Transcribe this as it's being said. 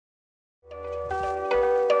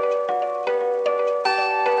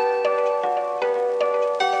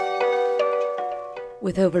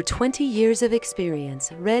With over 20 years of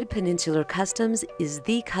experience, Red Peninsular Customs is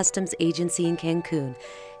the customs agency in Cancun,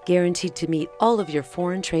 guaranteed to meet all of your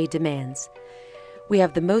foreign trade demands. We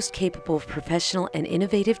have the most capable, professional, and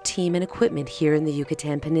innovative team and equipment here in the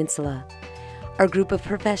Yucatan Peninsula. Our group of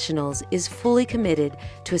professionals is fully committed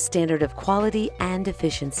to a standard of quality and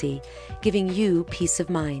efficiency, giving you peace of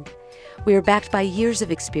mind. We are backed by years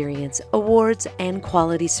of experience, awards, and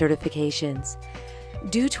quality certifications.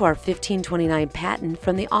 Due to our 1529 patent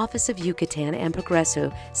from the Office of Yucatan and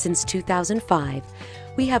Progreso since 2005,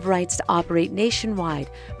 we have rights to operate nationwide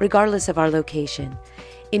regardless of our location.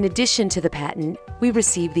 In addition to the patent, we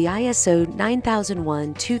received the ISO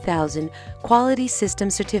 9001-2000 Quality System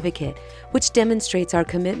Certificate, which demonstrates our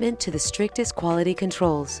commitment to the strictest quality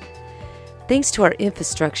controls. Thanks to our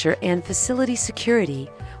infrastructure and facility security,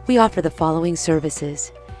 we offer the following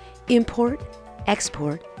services: import,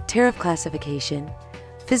 export, tariff classification,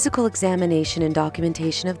 physical examination and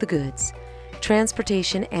documentation of the goods,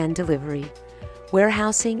 transportation and delivery,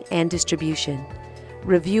 warehousing and distribution,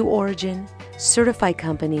 review origin, certified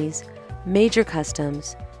companies, major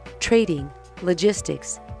customs, trading,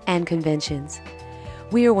 logistics, and conventions.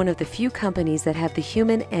 We are one of the few companies that have the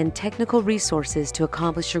human and technical resources to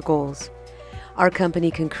accomplish your goals. Our company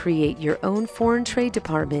can create your own foreign trade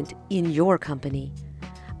department in your company,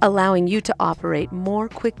 allowing you to operate more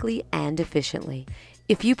quickly and efficiently.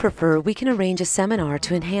 If you prefer, we can arrange a seminar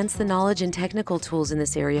to enhance the knowledge and technical tools in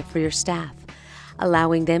this area for your staff,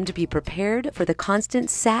 allowing them to be prepared for the constant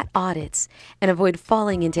SAT audits and avoid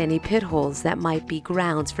falling into any pit holes that might be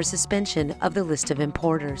grounds for suspension of the list of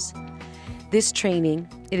importers. This training,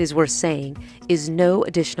 it is worth saying, is no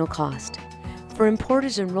additional cost. For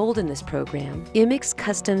importers enrolled in this program, IMIX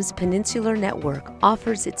Customs Peninsular Network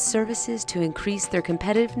offers its services to increase their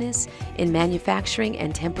competitiveness in manufacturing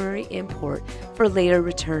and temporary import for later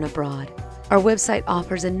return abroad. Our website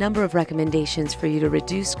offers a number of recommendations for you to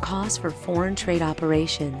reduce costs for foreign trade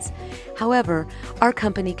operations. However, our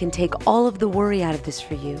company can take all of the worry out of this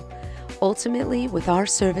for you. Ultimately, with our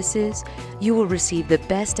services, you will receive the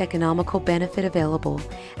best economical benefit available,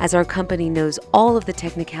 as our company knows all of the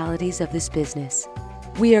technicalities of this business.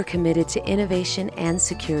 We are committed to innovation and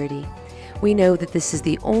security. We know that this is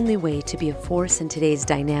the only way to be a force in today's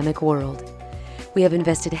dynamic world. We have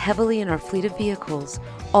invested heavily in our fleet of vehicles,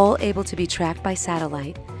 all able to be tracked by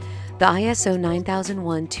satellite. The ISO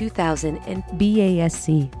 9001-2000 and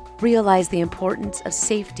BASC realize the importance of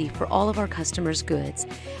safety for all of our customers' goods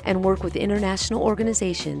and work with international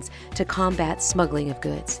organizations to combat smuggling of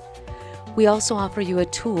goods. We also offer you a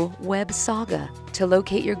tool, Web Saga, to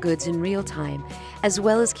locate your goods in real time, as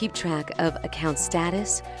well as keep track of account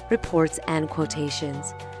status, reports, and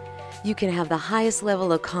quotations. You can have the highest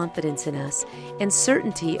level of confidence in us and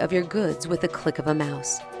certainty of your goods with a click of a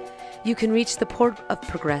mouse. You can reach the Port of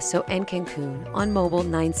Progreso and Cancun on mobile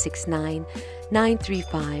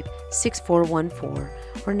 969-935-6414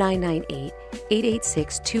 or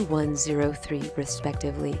 998-886-2103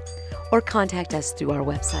 respectively, or contact us through our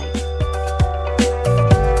website.